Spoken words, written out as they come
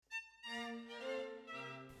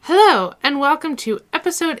Hello, and welcome to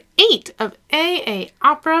episode 8 of AA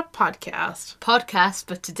Opera Podcast.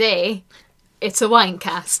 But today it's a wine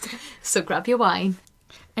cast. So grab your wine.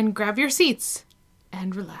 And grab your seats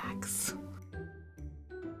and relax.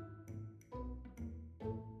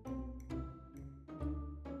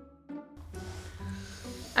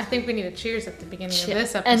 I think we need a cheers at the beginning of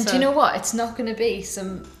this episode. And do you know what? It's not going to be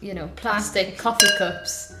some, plastic coffee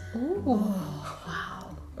cups. Ooh. Oh,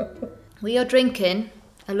 wow. We are drinking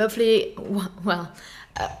a lovely,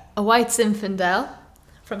 a white Zinfandel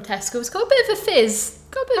from Tesco. It's got a bit of a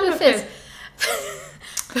fizz.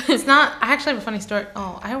 It's not... I actually have a funny story.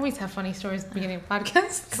 Oh, I always have funny stories at the beginning of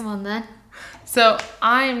podcasts. Come on then. So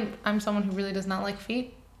I'm someone who really does not like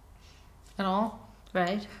feet at all.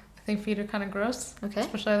 Right. I think feet are kind of gross. Okay.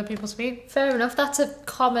 Especially other people's feet. Fair enough. That's a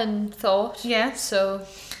common thought. Yes. So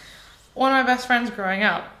one of my best friends growing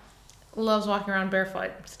up loves walking around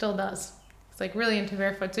barefoot. Still does. He's like really into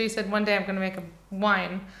barefoot. So he said one day I'm going to make a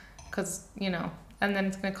wine because, and then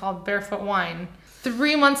it's going to call Barefoot Wine.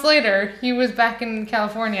 3 months later, he was back in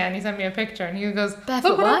California and he sent me a picture and he goes,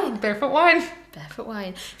 Barefoot Wine. Barefoot Wine. Barefoot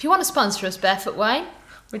Wine. If you want to sponsor us, Barefoot Wine,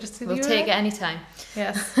 we'll take it anytime.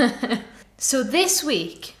 Yes. So this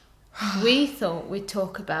week, we thought we'd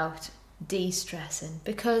talk about de-stressing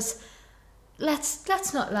because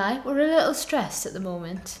let's not lie, we're a little stressed at the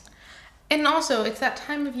moment. And also, it's that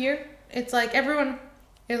time of year. It's like everyone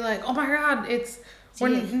is like, oh my God,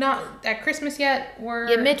 we're not at Christmas yet.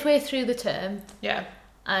 You're midway through the term. Yeah.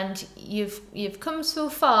 And you've come so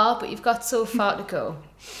far, but you've got so far to go.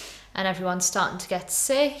 And everyone's starting to get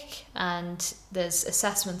sick, and there's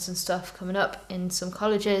assessments and stuff coming up in some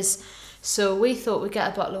colleges. So we thought we'd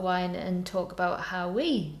get a bottle of wine and talk about how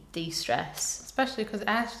we de-stress. Especially because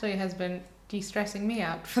Ashley has been de-stressing me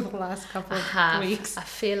out for the last couple of weeks. I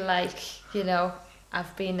feel like,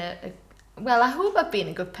 I've been I hope I've been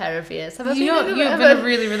a good pair of ears. You've been a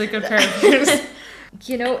really, really good pair of ears.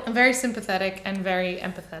 A very sympathetic and very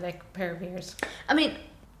empathetic pair of ears. I mean,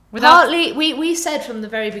 partly, we said from the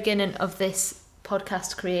very beginning of this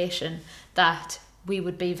podcast creation that we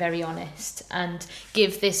would be very honest and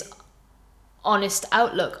give this honest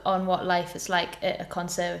outlook on what life is like at a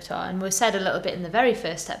conservatoire. And we said a little bit in the very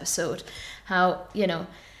first episode how,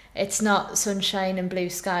 it's not sunshine and blue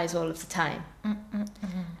skies all of the time.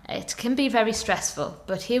 It can be very stressful,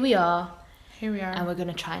 but here we are. And we're going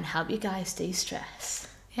to try and help you guys de-stress.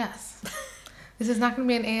 Yes. This is not going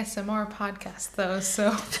to be an ASMR podcast, though,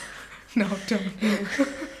 so no, don't.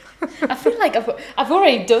 I feel like I've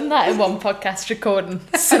already done that in one podcast recording,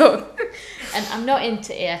 so... And I'm not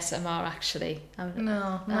into ASMR, actually.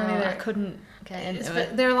 Not either. I couldn't get into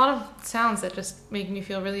it. There are a lot of sounds that just make me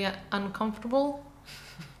feel really uncomfortable,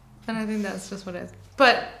 and I think that's just what it is.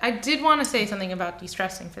 But I did want to say something about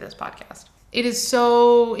de-stressing for this podcast. It is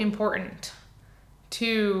so important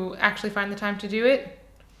to actually find the time to do it,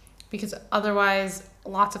 because otherwise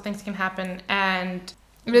lots of things can happen, and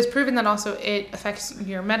it is proven that also it affects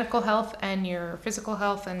your medical health and your physical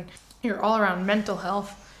health and your all-around mental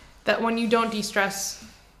health, that when you don't de-stress,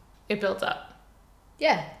 it builds up.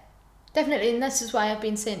 Yeah, definitely. And this is why I've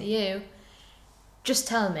been saying to you, just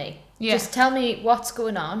tell me. Yeah. Just tell me what's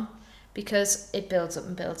going on, because it builds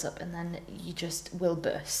up, and then you just will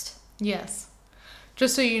burst. Yes.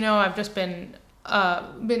 Just so you know, I've just been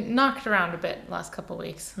knocked around a bit the last couple of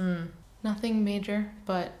weeks. Nothing major,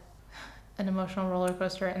 but an emotional roller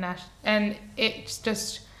coaster, and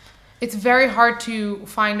it's very hard to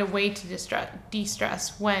find a way to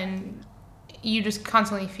de-stress when you just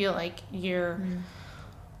constantly feel like your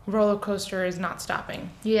roller coaster is not stopping.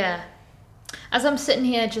 Yeah. As I'm sitting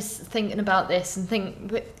here just thinking about this and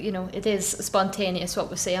it is spontaneous what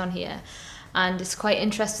we say on here, and it's quite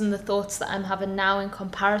interesting the thoughts that I'm having now in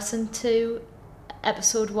comparison to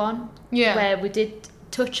episode 1, where we did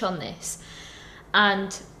touch on this.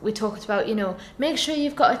 And we talked about, make sure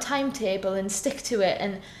you've got a timetable and stick to it.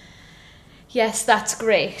 And yes, that's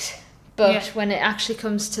great. But when it actually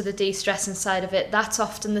comes to the de-stressing side of it, that's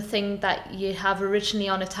often the thing that you have originally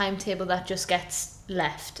on a timetable that just gets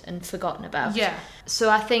left and forgotten about. Yeah. So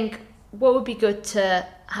I think what would be good to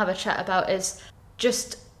have a chat about is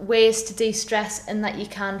just ways to de-stress and that you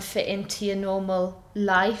can fit into your normal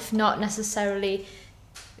life, not necessarily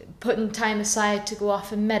putting time aside to go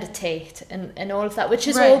off and meditate and all of that, which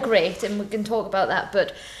is all great, and we can talk about that,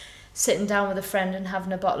 but sitting down with a friend and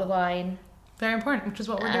having a bottle of wine. Very important, which is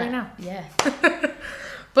what we're doing now. Yeah.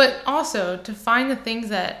 But also to find the things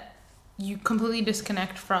that you completely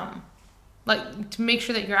disconnect from. Like, to make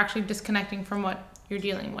sure that you're actually disconnecting from what you're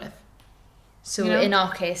dealing with. So in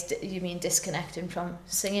our case, you mean disconnecting from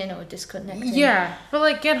singing or disconnecting? Yeah, but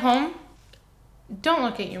like get home, don't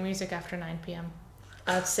look at your music after 9 p.m.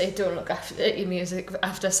 I'd say don't look at your music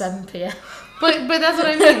after 7 p.m. But that's what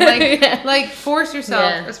I mean. Like, Yeah. like force yourself,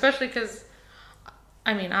 Yeah. especially because,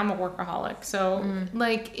 I mean, I'm a workaholic. So,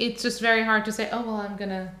 like, it's just very hard to say, oh, well, I'm going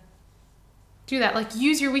to do that. Like,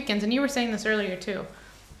 use your weekends. And you were saying this earlier, too.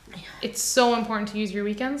 It's so important to use your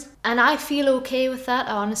weekends. And I feel okay with that,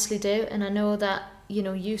 I honestly do. And I know that, you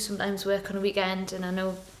know, you sometimes work on a weekend, and I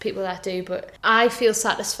know people that do, but I feel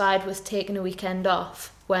satisfied with taking a weekend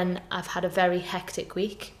off when I've had a very hectic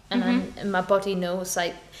week. And my body knows,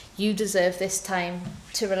 like, you deserve this time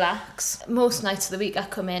to relax. Most nights of the week I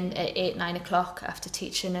come in at 8, 9 o'clock after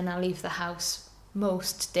teaching, and I leave the house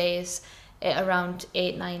most days at around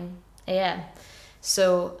 8, 9 a.m.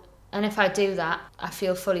 So, and if I do that, I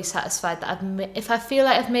feel fully satisfied that if I feel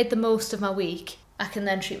like I've made the most of my week, I can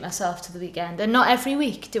then treat myself to the weekend. And not every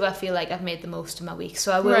week do I feel like I've made the most of my week,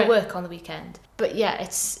 so I will work on the weekend. But yeah,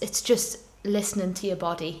 it's just listening to your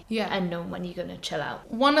body and knowing when you're going to chill out.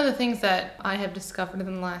 One of the things that I have discovered in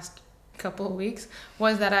the last couple of weeks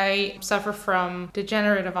was that I suffer from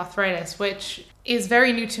degenerative arthritis, which is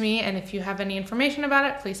very new to me. And if you have any information about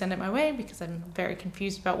it, please send it my way, because I'm very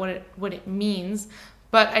confused about what it means.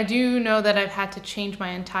 But I do know that I've had to change my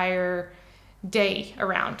entire day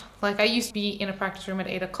around. Like, I used to be in a practice room at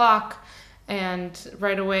 8 o'clock and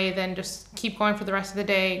right away then just keep going for the rest of the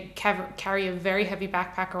day, carry a very heavy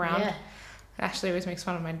backpack around. Yeah. Ashley always makes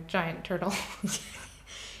fun of my giant turtle.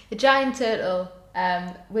 A giant turtle,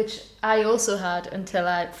 which I also had until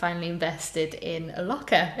I finally invested in a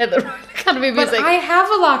locker at the Royal Academy of Music. But I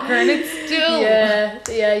have a locker and it's still...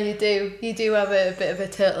 Yeah, you do. You do have a bit of a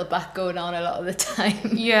turtle back going on a lot of the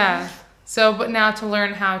time. Yeah. So, but now to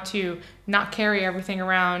learn how to not carry everything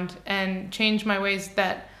around and change my ways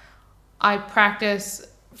that I practice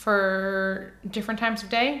for different times of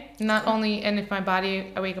day. Not only, and if I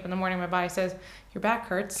wake up in the morning, my body says, your back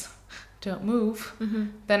hurts, don't move,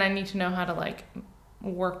 then I need to know how to, like,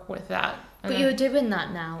 work with that. But you're doing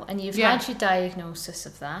that now, and you've had your diagnosis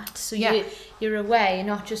of that. So you're aware, you're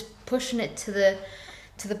not just pushing it to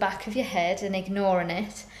the back of your head and ignoring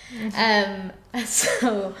it.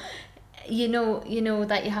 So you know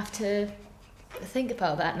that you have to think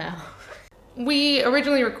about that now. We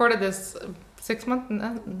originally recorded this 6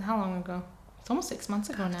 months, how long ago? It's almost 6 months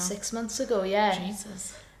ago now. 6 months ago, yeah.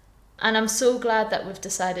 Jesus. And I'm so glad that we've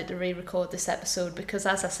decided to re-record this episode, because,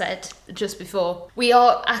 as I said just before, we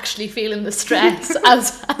are actually feeling the stress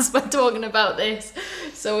as we're talking about this.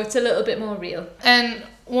 So it's a little bit more real. And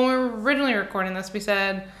when we were originally recording this, we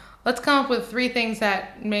said, let's come up with 3 things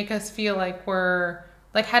that make us feel like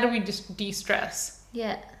how do we just de-stress?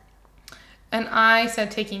 Yeah. And I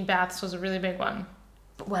said taking baths was a really big one.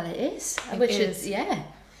 Well, it is. Yeah.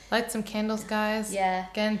 Light some candles, guys. Yeah.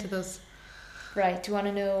 Get into those. Right, do you want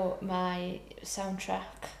to know my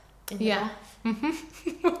soundtrack in the bath?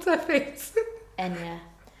 Mm-hmm. What's that face? Enya.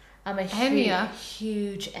 I'm a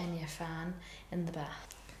huge Enya fan in the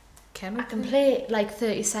bath. I can play like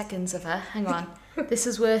 30 seconds of her. Hang on. This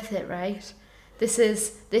is worth it, right? This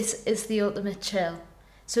is the ultimate chill.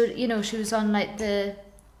 So, you know, she was on like the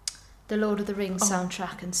Lord of the Rings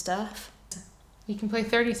soundtrack and stuff. You can play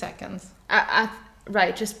 30 seconds.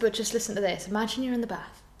 Right, just listen to this. Imagine you're in the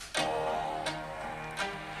bath.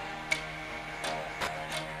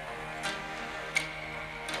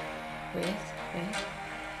 Wait.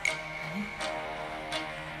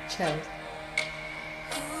 Chill.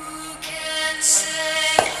 Who can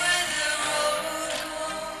say where the road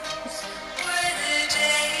goes, where the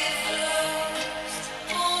day flows,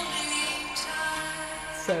 only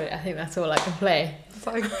time. Sorry, I think that's all I can play. It's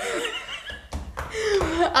like...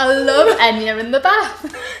 I love Enya in the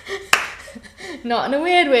bath. Not in a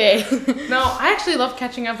weird way. No, I actually love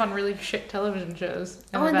catching up on really shit television shows.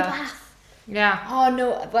 In the bath. Yeah. Oh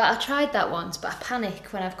no, well I tried that once, but I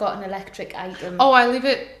panic when I've got an electric item. Oh, I leave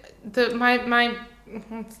it. My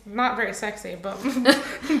it's not very sexy, but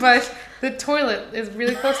but the toilet is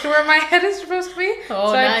really close to where my head is supposed to be.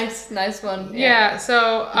 Oh, so nice one. Yeah.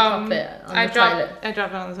 So I drop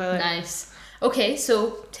it on the toilet. Nice. Okay,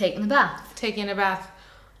 so taking the bath. Taking a bath.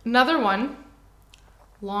 Another one.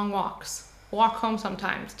 Long walks. Walk home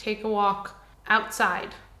sometimes. Take a walk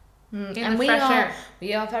outside. In the fresh air.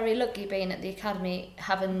 We are very lucky being at the academy,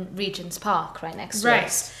 having Regent's Park right next to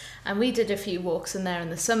us. And we did a few walks in there in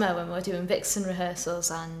the summer when we were doing Vixen rehearsals,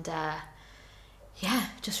 and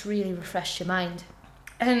just really refreshed your mind.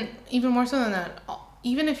 And even more so than that,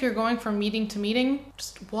 even if you're going from meeting to meeting,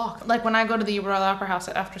 just walk. Like when I go to the Royal Opera House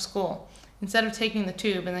after school, instead of taking the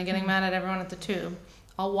tube and then getting mad at everyone at the tube,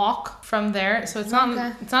 I'll walk from there. So it's not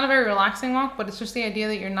a very relaxing walk, but it's just the idea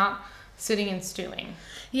that you're not sitting and stewing.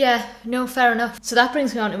 Yeah, no, fair enough. So that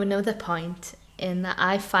brings me on to another point in that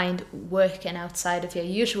I find working outside of your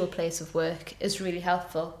usual place of work is really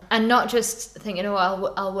helpful. And not just thinking, oh,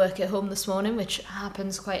 I'll work at home this morning, which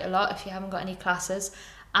happens quite a lot if you haven't got any classes.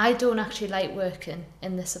 I don't actually like working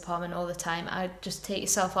in this apartment all the time. I just take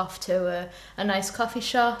yourself off to a nice coffee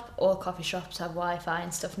shop. All coffee shops have Wi-Fi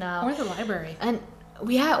and stuff now. Or the library. And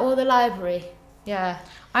or the library. Yeah.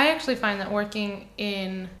 I actually find that working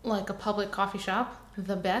in like a public coffee shop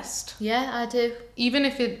the best. Yeah, I do. Even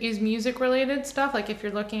if it is music related stuff, like if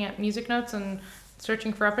you're looking at music notes and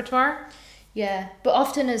searching for repertoire. Yeah. But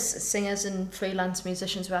often as singers and freelance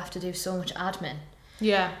musicians, we have to do so much admin.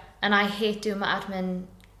 Yeah. And I hate doing my admin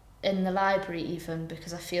in the library even,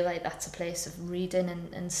 because I feel like that's a place of reading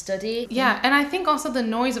and study. Yeah, and I think also the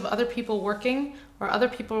noise of other people working or other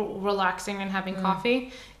people relaxing and having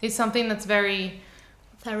coffee is something that's very...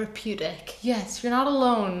 Therapeutic. Yes, you're not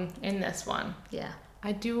alone in this one. Yeah.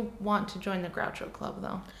 I do want to join the Groucho Club,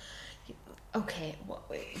 though. Okay,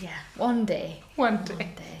 yeah, one day. One day.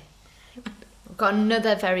 One day. We've got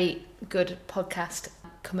another very good podcast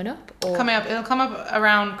coming up. Coming up. It'll come up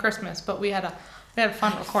around Christmas, but we had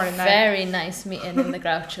fun recording that. Very nice meeting in the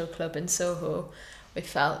Groucho Club in Soho. We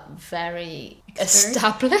felt very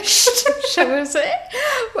established, shall we say?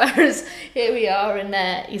 Whereas here we are in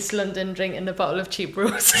East London drinking a bottle of cheap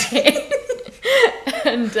rosé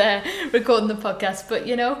and recording the podcast. But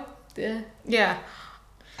you know, yeah.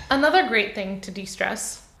 Another great thing to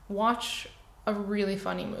de-stress: watch a really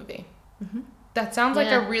funny movie. Mm-hmm. That sounds like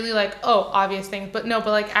a really obvious thing, but no.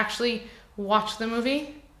 But like actually watch the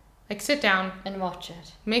movie. Like sit down and watch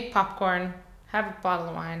it. Make popcorn. Have a bottle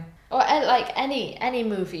of wine. Or like any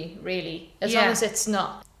movie, really. As long as it's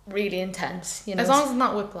not really intense, you know. As long as it's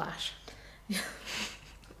not Whiplash.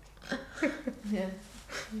 Yeah.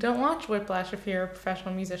 Don't watch Whiplash if you're a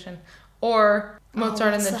professional musician. Or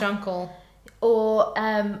Mozart and the Jungle. Or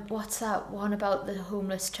what's that one about the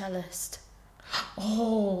homeless cellist?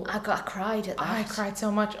 Oh, I cried at that. I cried so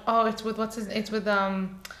much. Oh, it's with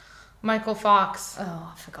Michael Fox.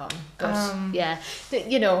 Oh, I've forgotten. But yeah,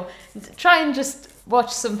 you know, try and just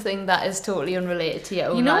watch something that is totally unrelated to your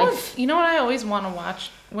own life. You know what I always want to watch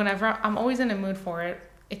whenever I'm always in a mood for it?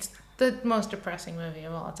 It's the most depressing movie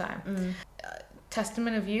of all time.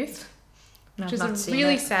 Testament of Youth, which is a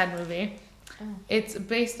really sad movie. Oh. It's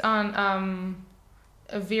based on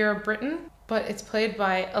Vera Brittain, but it's played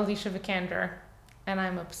by Alicia Vikander, and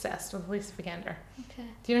I'm obsessed with Alicia Vikander. Okay.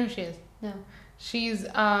 Do you know who she is? No. She's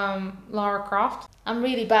Lara Croft. I'm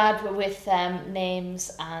really bad with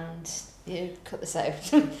names, and you cut this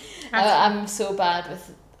out. I'm so bad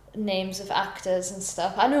with names of actors and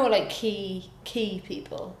stuff. I know like key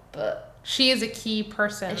people, but she is a key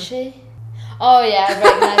person. Is she? Oh yeah, I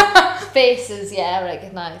recognize faces. Yeah, I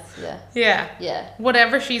recognize. Yeah.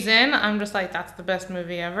 Whatever she's in, I'm just like, that's the best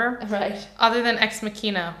movie ever. Right. Other than Ex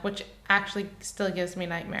Machina, which actually still gives me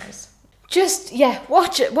nightmares. Just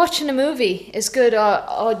watching a movie is good,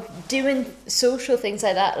 or doing social things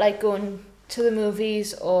like that, like going to the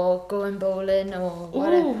movies or going bowling or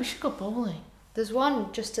whatever. Oh, we should go bowling. There's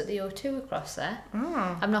one just at the O2 across there.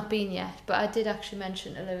 Oh. I've not been yet, but I did actually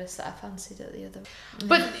mention to Lewis that I fancied it the other.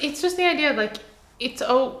 But it's just the idea, like, it's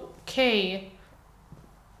okay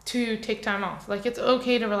to take time off. Like, it's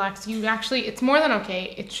okay to relax. It's more than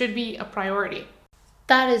okay. It should be a priority.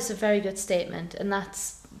 That is a very good statement, and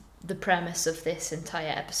that's the premise of this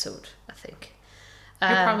entire episode, I think.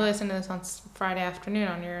 You're probably listening to this on Friday afternoon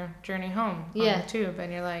on your journey home on the tube,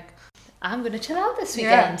 and you're like, I'm going to chill out this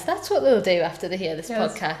weekend. Yeah. That's what they'll do after they hear this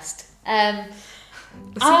podcast. Listen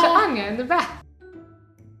to Anya in the back.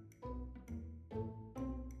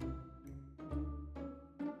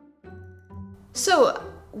 So,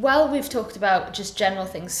 while we've talked about just general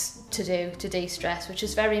things to do to de-stress, which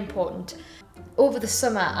is very important, over the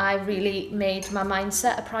summer I really made my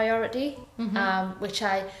mindset a priority, which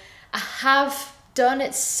I have done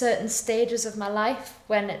at certain stages of my life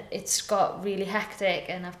when it's got really hectic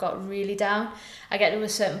and I've got really down. I get to a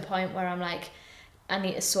certain point where I'm like, I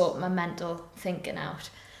need to sort my mental thinking out.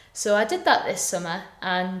 So I did that this summer,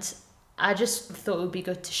 and I just thought it would be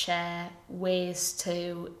good to share ways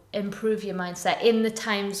to improve your mindset in the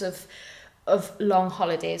times of long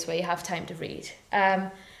holidays where you have time to read.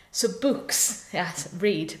 So books,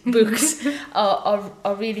 books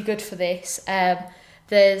are really good for this.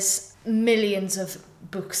 There's millions of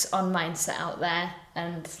books on mindset out there,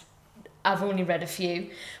 and I've only read a few,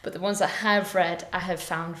 but the ones that I have read I have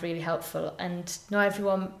found really helpful, and not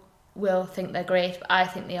everyone will think they're great, but I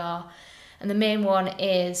think they are. And the main one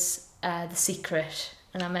is The Secret,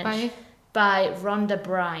 and I mentioned by Rhonda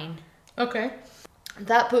Byrne. Okay.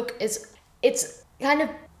 That book is it's kind of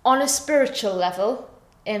on a spiritual level,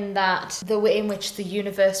 in that the way in which the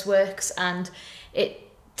universe works, and it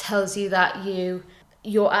tells you that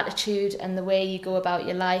your attitude and the way you go about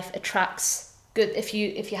your life attracts good. If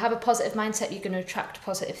you have a positive mindset, you're going to attract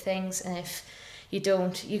positive things, and if you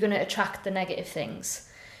don't, you're going to attract the negative things.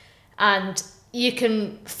 And you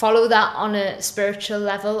can follow that on a spiritual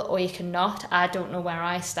level, or you cannot. I don't know where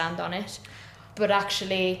I stand on it, but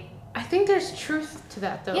actually, I think there's truth to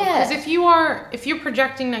that though. Yeah. Because if you're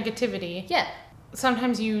projecting negativity, yeah,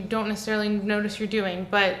 sometimes you don't necessarily notice you're doing,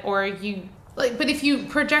 but if you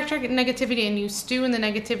project your negativity and you stew in the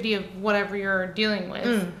negativity of whatever you're dealing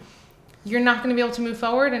with, you're not going to be able to move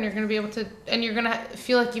forward, and you're going to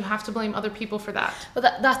feel like you have to blame other people for that. well,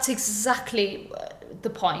 that's exactly the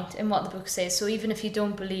point in what the book says. So even if you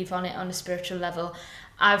don't believe on it on a spiritual level,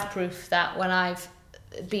 I've proof that when I've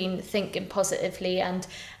been thinking positively, and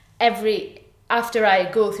after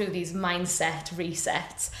I go through these mindset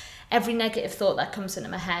resets, every negative thought that comes into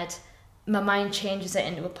my head, my mind changes it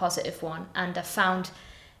into a positive one. And I found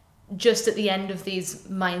just at the end of these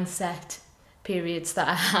mindset periods that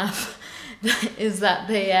I have is that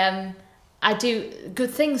I do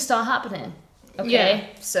good things start happening. Okay, Yeah.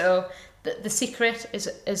 so the Secret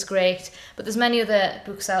is great, but there's many other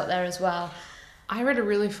books out there as well. I read a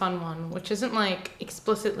really fun one, which isn't like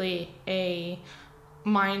explicitly a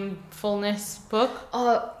mindfulness book.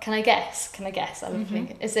 Oh, can I guess? I love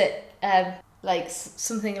thinking. Is it like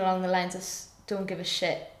something along the lines of don't give a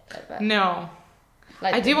shit? No.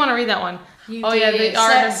 Like I do want to read that one. You Oh Do yeah, You. the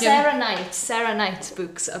art of giving. Sarah Knight's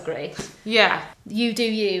books are great. Yeah. You Do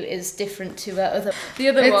You is different to the other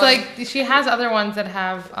It's one. like she has other ones that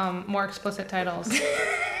have more explicit titles.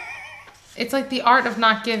 It's like the art of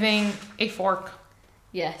not giving a fork.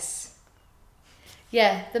 Yes.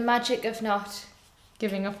 Yeah, the magic of not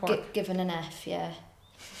Giving a fork. given an F, yeah.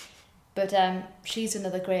 But she's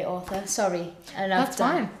another great author. Sorry. And That's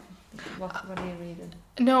fine. What are you reading?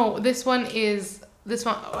 No, this one.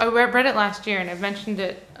 I read it last year, and I've mentioned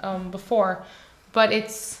it before, but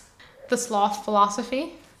it's The Sloth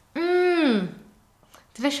Philosophy.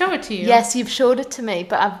 Did I show it to you? Yes, you've showed it to me,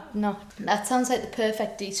 but I've not. That sounds like the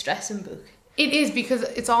perfect de-stressing book. It is, because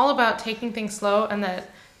it's all about taking things slow, and that,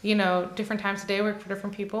 different times of day work for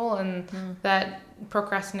different people, and that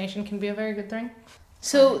procrastination can be a very good thing.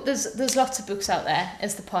 So there's lots of books out there,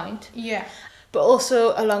 is the point. Yeah. But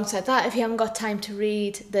also alongside that, if you haven't got time to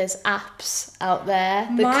read, there's apps out there.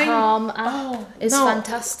 The Calm app is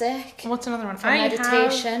fantastic What's another one? for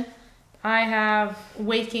meditation. I have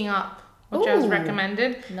Waking Up, which I was Ooh.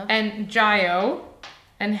 recommended, No. and Gio,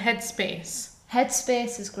 and Headspace.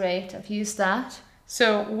 Headspace is great. I've used that.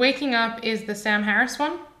 So Waking Up is the Sam Harris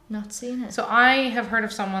one. Not seen it. So I have heard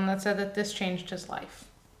of someone that said that this changed his life,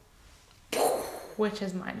 which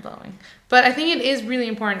is mind blowing. But I think it is really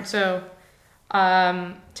important. So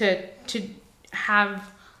to have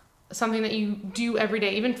something that you do every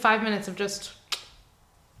day, even 5 minutes of just,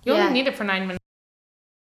 you only need it for 9 minutes.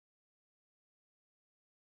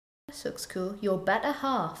 This looks cool. Your Better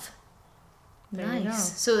Half. There you go.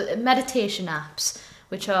 Nice. So meditation apps,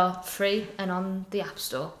 which are free and on the App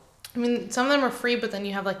Store. I mean, some of them are free, but then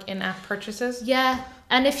you have like in-app purchases. Yeah,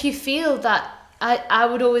 and if you feel that, I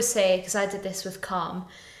would always say, because I did this with Calm,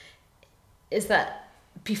 is that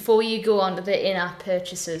before you go on to the in-app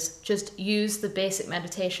purchases, just use the basic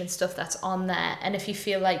meditation stuff that's on there. And if you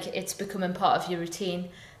feel like it's becoming part of your routine,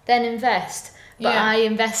 then invest. But Yeah. I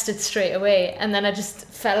invested straight away, and then I just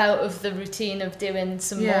fell out of the routine of doing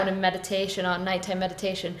some morning meditation or nighttime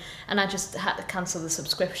meditation, and I just had to cancel the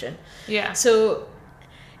subscription. Yeah. So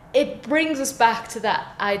it brings us back to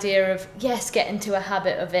that idea of, yes, get into a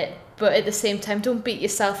habit of it, but at the same time, don't beat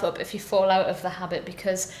yourself up if you fall out of the habit,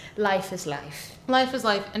 because life is life. Life is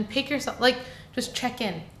life, and pick yourself, like, just check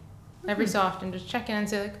in every so often. Just check in and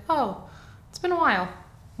say like, oh, it's been a while.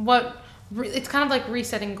 It's kind of like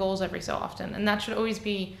resetting goals every so often, and that should always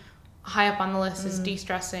be high up on the list, is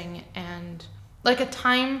de-stressing and like a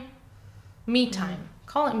time, me time.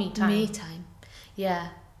 Call it me time. Me time. Yeah.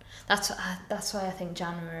 That's why I think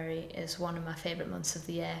January is one of my favourite months of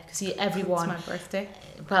the year, because everyone... It's my birthday.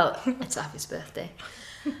 Well, it's Abby's birthday.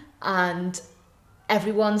 And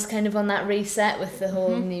everyone's kind of on that reset with the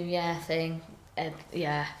whole New Year thing.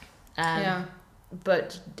 Yeah.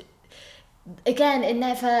 But again, it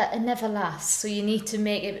never lasts, so you need to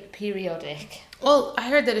make it periodic. Well, I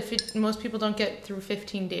heard that most people don't get through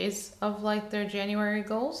 15 days of like their January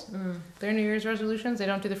goals, their New Year's resolutions, they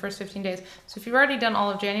don't do the first 15 days. So if you've already done all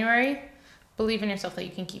of January, believe in yourself that you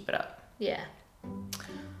can keep it up. Yeah.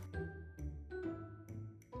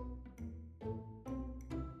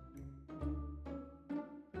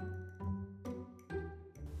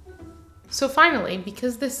 So finally,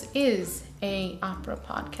 because this is a opera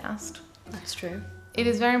podcast, That's true. it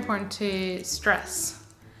is very important to stress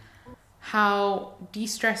how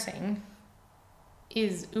de-stressing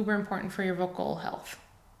is uber important for your vocal health.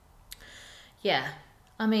 Yeah.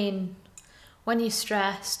 I mean, when you're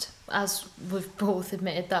stressed, as we've both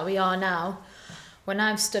admitted that we are now, when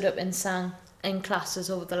I've stood up and sang in classes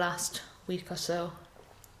over the last week or so,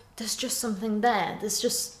 there's just something there. There's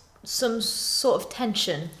just some sort of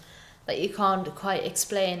tension that you can't quite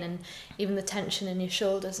explain, and even the tension in your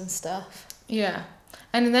shoulders and stuff. Yeah.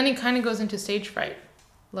 And then it kind of goes into stage fright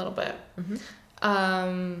a little bit,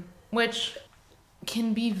 which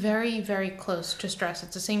can be very, very close to stress.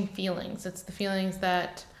 It's the same feelings. It's the feelings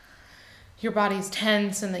that your body's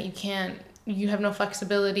tense and that you have no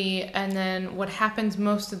flexibility. And then what happens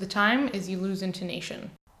most of the time is you lose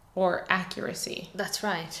intonation or accuracy. That's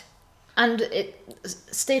right. And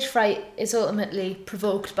stage fright is ultimately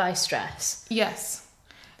provoked by stress. Yes.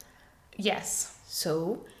 Yes.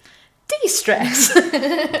 So, de-stress.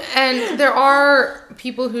 And there are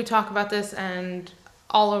people who talk about this and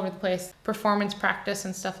all over the place, performance practice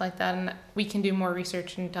and stuff like that. And we can do more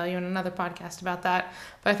research and tell you in another podcast about that.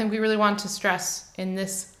 But I think we really want to stress in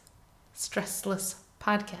this stressless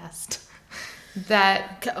podcast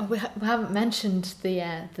that We haven't mentioned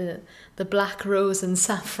the black rose and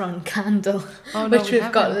saffron candle, which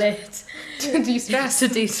we've got lit to de-stress. to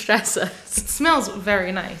de-stress us. It smells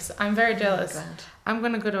very nice. I'm very jealous. God. I'm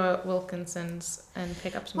going to go to Wilkinson's and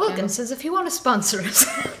pick up some candles. Wilkinson's, if you want to sponsor us.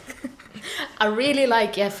 I really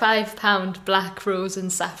like your £5 black rose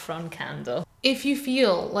and saffron candle. If you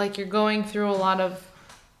feel like you're going through a lot of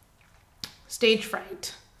stage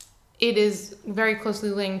fright, it is very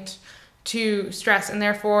closely linked to stress, and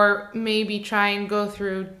therefore maybe try and go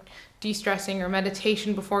through de-stressing or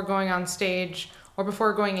meditation before going on stage or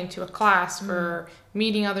before going into a class or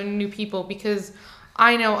meeting other new people, because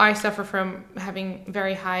I know I suffer from having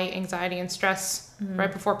very high anxiety and stress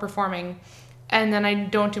right before performing, and then I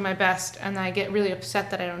don't do my best, and I get really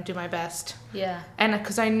upset that I don't do my best. Yeah. And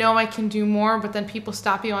because I know I can do more, but then people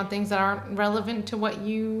stop you on things that aren't relevant to what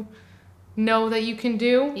you know that you can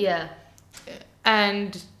do. Yeah.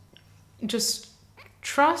 And just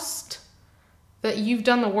trust that you've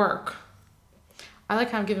done the work. I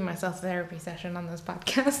like how I'm giving myself a therapy session on this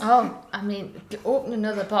podcast. Oh, I mean, open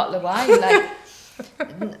another bottle of wine. Like,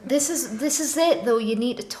 this is it though. You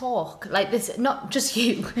need to talk like this, not just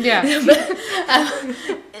you. Yeah.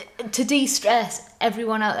 To de-stress,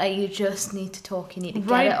 everyone out there, you just need to talk. You need to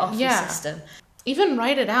get it off your system. Even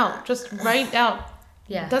write it out. Just write out.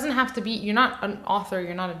 Yeah. It doesn't have to be. You're not an author.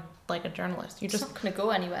 You're not like a journalist. You're It's just not going to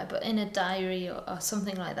go anywhere, but in a diary or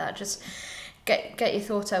something like that, just get your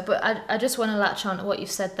thoughts out. But I just want to latch on to what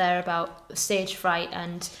you've said there about stage fright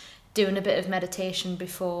and doing a bit of meditation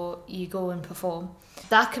before you go and perform.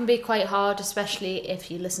 That can be quite hard, especially if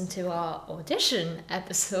you listen to our audition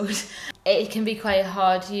episode. It can be quite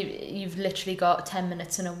hard. You've literally got 10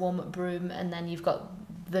 minutes in a warm-up room, and then you've got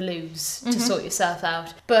the loos to sort yourself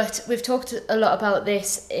out. But we've talked a lot about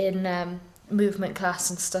this in movement class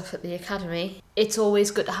and stuff at the academy. It's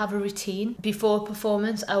always good to have a routine before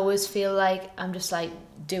performance. I always feel like I'm just like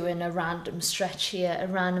doing a random stretch here, a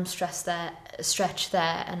random stretch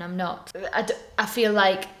there, and I'm not. I feel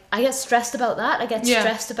like I get stressed about that. I get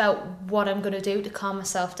stressed about what I'm going to do to calm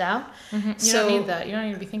myself down. You don't need that. You don't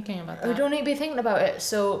need to be thinking about that. I don't need to be thinking about it.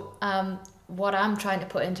 So what I'm trying to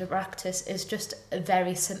put into practice is just a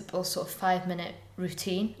very simple sort of 5-minute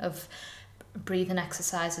routine of breathing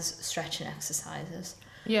exercises, stretching exercises.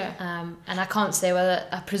 Yeah. And I can't say whether,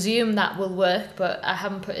 I presume that will work, but I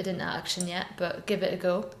haven't put it into action yet, but give it a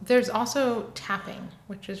go. There's also tapping,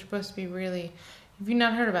 which is supposed to be really... Have you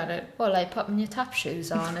not heard about it? Well, like popping your tap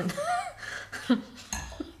shoes on and...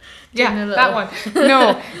 Yeah, that one.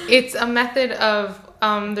 No, it's a method of...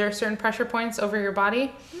 there are certain pressure points over your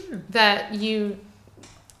body that you...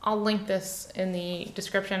 I'll link this in the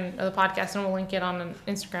description of the podcast, and we'll link it on an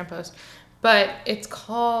Instagram post. But it's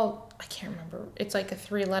called... I can't remember. It's like a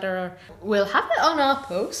 3-letter... We'll have it on our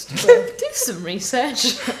post. We'll do some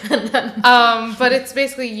research. And then... but it's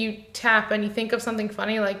basically you tap and you think of something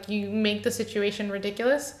funny, like you make the situation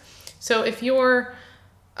ridiculous. So if you're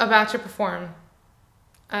about to perform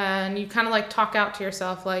and you kind of like talk out to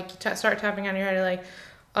yourself, like you start tapping on your head, you're like,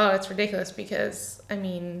 oh, it's ridiculous because, I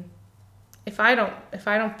mean, if I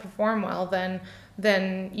don't perform well, then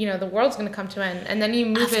you know the world's gonna come to an end, and then you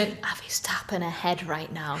move it. Avi's tapping her head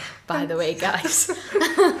right now, by the way, guys.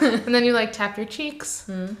 And then you like tap your cheeks,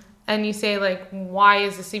 and you say like, why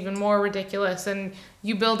is this even more ridiculous? And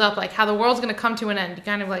you build up like how the world's gonna come to an end. You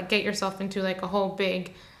kind of like get yourself into like a whole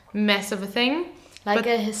big mess of a thing, Like But-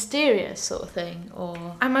 a hysteria sort of thing,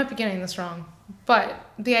 or... I might be getting this wrong, but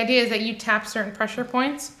the idea is that you tap certain pressure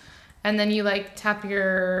points, and then you like tap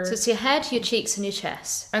your So it's your head, your cheeks, and your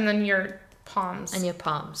chest, and then your palms. and your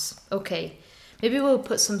palms. Okay. Maybe we'll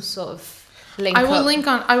put some sort of link I will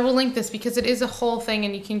up. I will link this because it is a whole thing,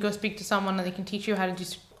 and you can go speak to someone and they can teach you how to do.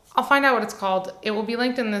 I'll find out what it's called. It will be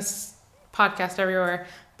linked in this podcast everywhere.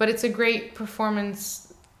 But it's a great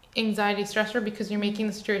performance anxiety stressor because you're making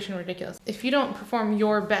the situation ridiculous. If you don't perform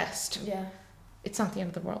your best, Yeah. it's not the end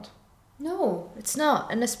of the world. No, it's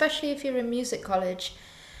not. And especially if you're in music college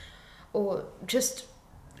or just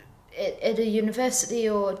at a university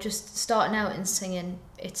or just starting out in singing,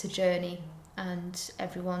 it's a journey and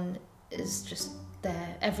everyone is just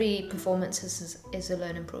there. Every performance is a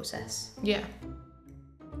learning process. Yeah.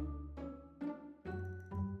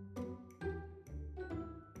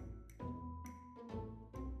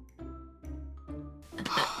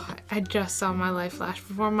 I just saw my life flash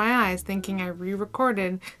before my eyes, thinking I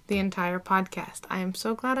re-recorded the entire podcast. I am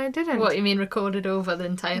so glad I didn't. What, you mean recorded over the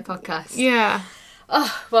entire podcast? Yeah.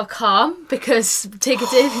 Oh, well, calm, because take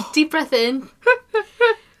a deep breath in,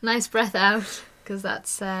 nice breath out, because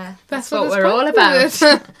that's what this we're all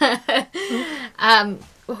podcast about. I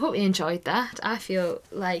hope you enjoyed that. I feel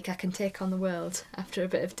like I can take on the world after a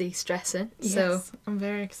bit of de-stressing. So, Yes, I'm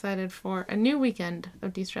very excited for a new weekend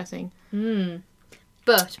of de-stressing.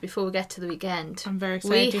 but before we get to the weekend, I'm very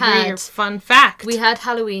excited We to hear your had- fun fact. we had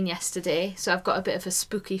Halloween yesterday, so I've got a bit of a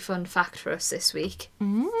spooky fun fact for us this week.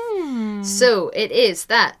 So it is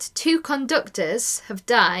that 2 conductors have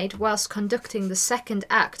died whilst conducting the second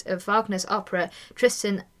act of Wagner's opera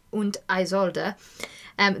Tristan und Isolde.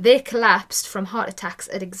 They collapsed from heart attacks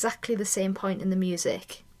at exactly the same point in the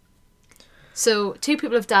music. So 2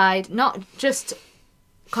 people have died, not just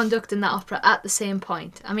conducting that opera at the same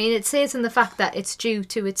point. I mean, it says in the fact that it's due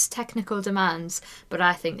to its technical demands, but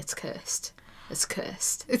I think it's cursed. It's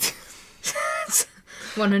cursed. It's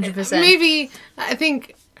 100%. maybe I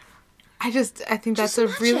think that's a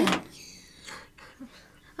really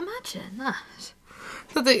Imagine that.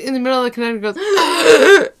 so in the middle of the connector goes.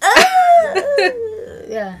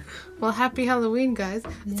 Yeah. Well, happy Halloween, guys.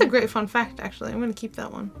 That's a great fun fact, actually. I'm going to keep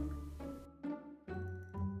that one.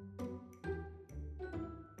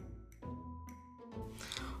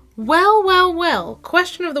 Well.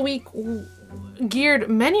 Question of the week geared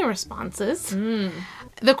many responses.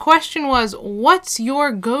 The question was, what's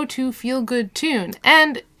your go-to feel-good tune?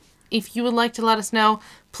 And if you would like to let us know,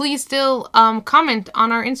 please still comment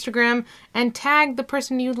on our Instagram and tag the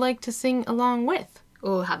person you'd like to sing along with.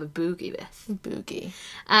 Or have a boogie with. Boogie.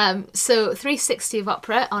 So 360 of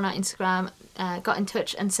Opera on our Instagram got in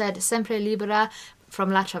touch and said Sempre Libera from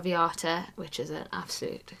La Traviata, which is an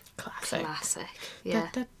absolute classic. Yeah.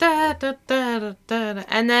 Da.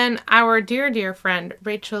 And then our dear friend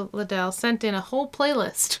Rachel Liddell sent in a whole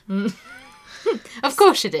playlist. Of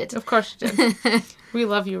course you did. Of course she did. We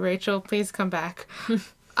love you, Rachel. Please come back.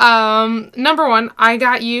 Number 1, I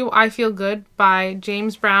Got You, I Feel Good by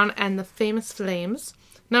James Brown and the Famous Flames.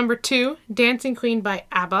 Number 2, Dancing Queen by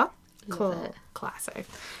ABBA. Love it. Classic.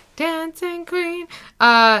 Dancing Queen.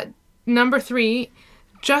 Number 3,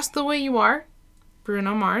 Just the Way You Are,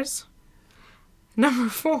 Bruno Mars. Number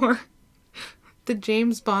 4, the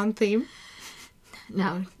James Bond theme.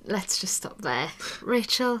 No, let's just stop there.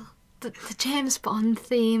 Rachel, the James Bond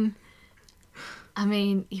theme. I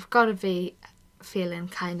mean, you've got to be feeling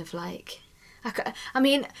kind of like... I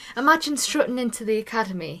mean, imagine strutting into the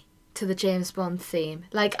academy to the James Bond theme.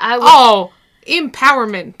 Like, I would... Oh,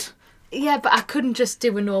 empowerment. Yeah, but I couldn't just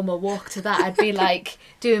do a normal walk to that. I'd be like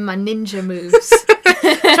doing my ninja moves.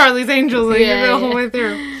 Charlie's Angels, like, Yeah, the whole yeah. way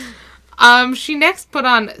through. She next put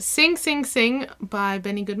on Sing Sing Sing by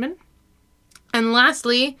Benny Goodman. And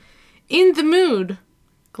lastly, In the Mood,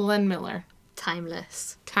 Glenn Miller.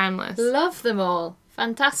 Timeless. Timeless. Love them all.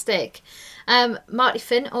 Fantastic. Marty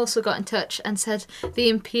Finn also got in touch and said the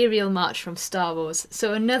Imperial March from Star Wars.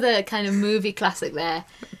 So another kind of movie classic there.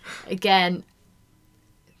 Again,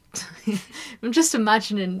 I'm just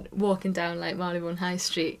imagining walking down like Marylebone High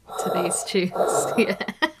Street to these tunes. Yeah.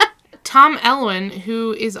 Tom Elwin,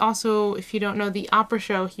 who is also, if you don't know, the Opera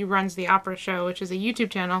Show, he runs the Opera Show, which is a YouTube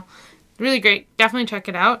channel. Really great. Definitely check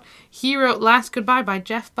it out. He wrote Last Goodbye by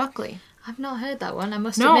Jeff Buckley. I've not heard that one, I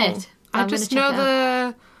must No, admit. But I I'm just gonna know check it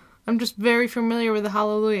out. I'm just very familiar with the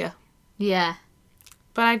Hallelujah. Yeah.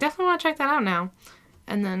 But I definitely want to check that out now.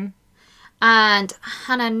 And then, And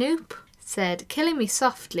Hannah Noop said, Killing Me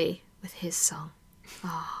Softly with his song.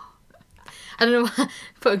 Oh. I don't know,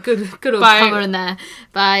 put a good old By- comma in there.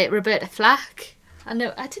 By Roberta Flack. I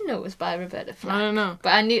know. I didn't know it was by Roberta Flack. I don't know. But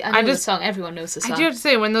I know the just- song. Everyone knows the song. I do have to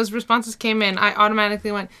say, when those responses came in, I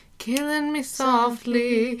automatically went, killing me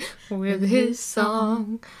softly with his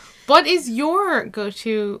song. What is your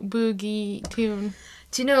go-to boogie tune?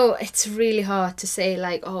 Do you know, it's really hard to say,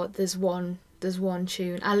 like, oh, there's one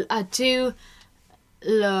tune. I do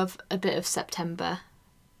love a bit of September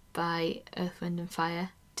by Earth, Wind and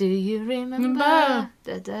Fire. Do you remember?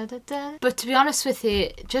 Da, da, da, da. But to be honest with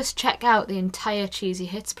you, just check out the entire Cheesy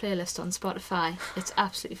Hits playlist on Spotify. It's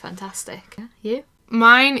absolutely fantastic. You?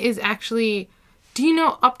 Mine is actually, do you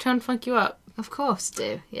know Uptown Funk You Up? Of course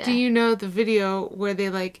do, yeah. Do you know the video where they,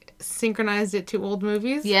 like, synchronized it to old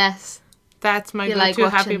movies? Yes. That's my You go-to like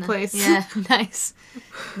watching happy them. place. Yeah, nice.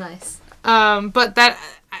 Nice. But that,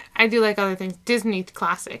 I do like other things. Disney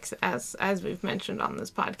classics, as we've mentioned on this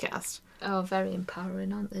podcast. Oh, very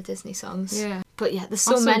empowering, aren't they, Disney songs? Yeah. But yeah, there's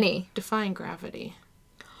so Also, many. Defying Gravity.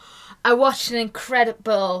 I watched an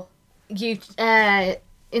incredible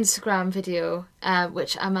Instagram video,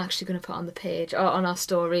 which I'm actually going to put on the page or on our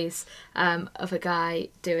stories, of a guy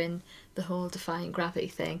doing the whole Defying Gravity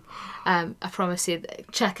thing. I promise you,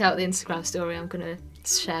 check out the Instagram story. I'm going to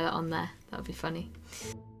share that on there. That'll be funny.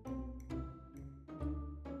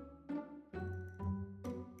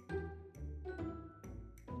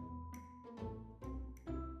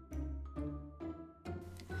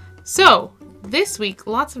 So, this week,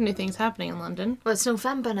 lots of new things happening in London. Well, it's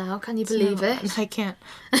November now. Can you believe it? I can't.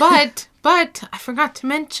 But I forgot to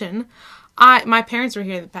mention, my parents were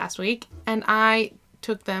here the past week, and I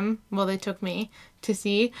took them, well, they took me, to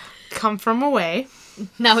see Come From Away.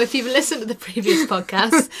 Now, if you've listened to the previous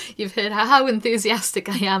podcast, you've heard how enthusiastic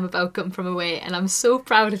I am about Come From Away, and I'm so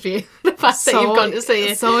proud of you, the fact that you've gone to see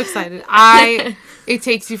it. So excited. It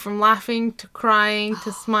takes you from laughing to crying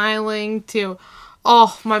to smiling to,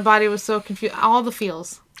 oh, my body was so confused. All the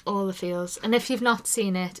feels. All the feels. And if you've not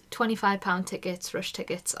seen it, £25 tickets, rush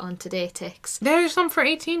tickets on Today Ticks. There's some for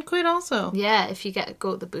 18 quid also. Yeah, if you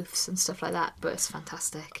go to the booths and stuff like that, but it's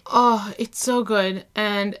fantastic. Oh, it's so good.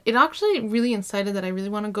 And it actually really incited that I really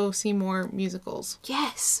want to go see more musicals.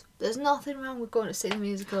 Yes, there's nothing wrong with going to see the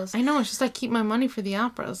musicals. I know, it's just I keep my money for the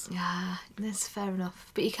operas. Yeah, that's fair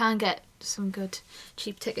enough. But you can get some good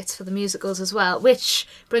cheap tickets for the musicals as well, which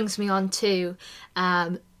brings me on to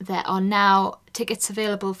there are now tickets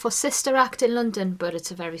available for Sister Act in London, but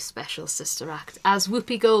it's a very special Sister Act, as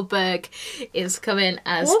Whoopi Goldberg is coming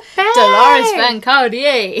as Whoopi! Dolores Van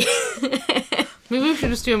Cartier. Maybe we should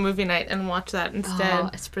just do a movie night and watch that instead. Oh,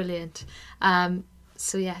 it's brilliant.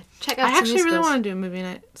 So yeah, check out I some actually really musicals. want to do a movie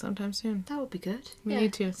night sometime soon. That would be good. We Yeah,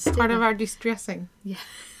 need to. It's let's do part of that. our de-stressing. Yeah,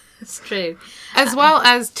 it's true. As well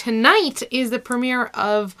as tonight is the premiere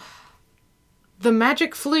of The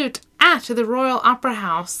Magic Flute at the Royal Opera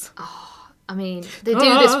House. I mean, they do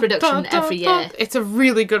this production every year. It's a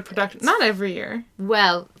really good production. Not every year.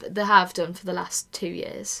 Well, they have done for the last 2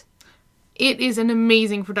 years. It is an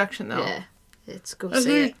amazing production, though. Yeah, it's go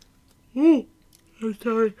see it. I'm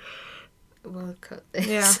sorry. We'll cut this.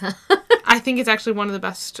 Yeah. I think it's actually one of the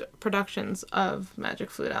best productions of Magic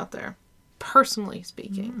Flute out there. Personally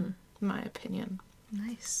speaking, in my opinion.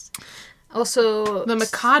 Nice. Also, The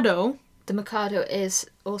Mikado. The Mikado is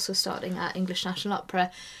also starting at English National Opera,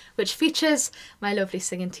 which features my lovely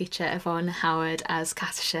singing teacher, Yvonne Howard, as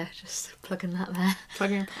Katisha. Just plugging that there.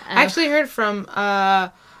 I actually heard from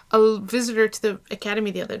a visitor to the Academy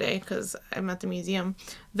the other day, because I'm at the museum,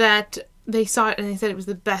 that they saw it and they said it was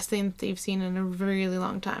the best thing that they've seen in a really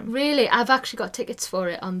long time. Really, I've actually got tickets for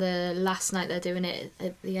it on the last night they're doing it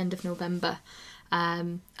at the end of November.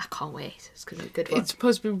 I can't wait. It's going to be a good one. It's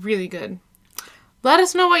supposed to be really good. Let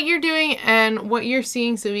us know what you're doing and what you're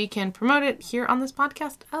seeing so we can promote it here on this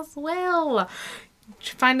podcast as well. You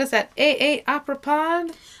should find us at AA Opera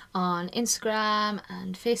Pod. On Instagram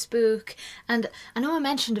and Facebook. And I know I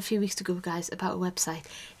mentioned a few weeks ago, guys, about a website.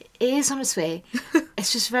 It is on its way.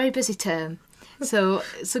 It's just a very busy term. So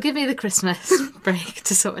give me the Christmas break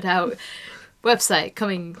to sort it out. Website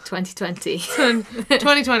coming 2020.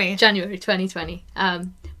 2020. January 2020.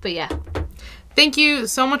 But yeah. Thank you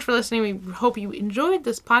so much for listening. We hope you enjoyed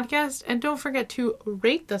this podcast. And don't forget to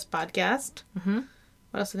rate this podcast. Mm-hmm.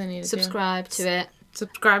 What else do they need to Subscribe to it.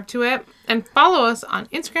 Subscribe to it. And follow us on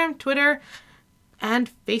Instagram, Twitter,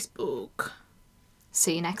 and Facebook.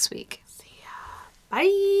 See you next week.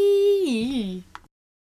 Bye.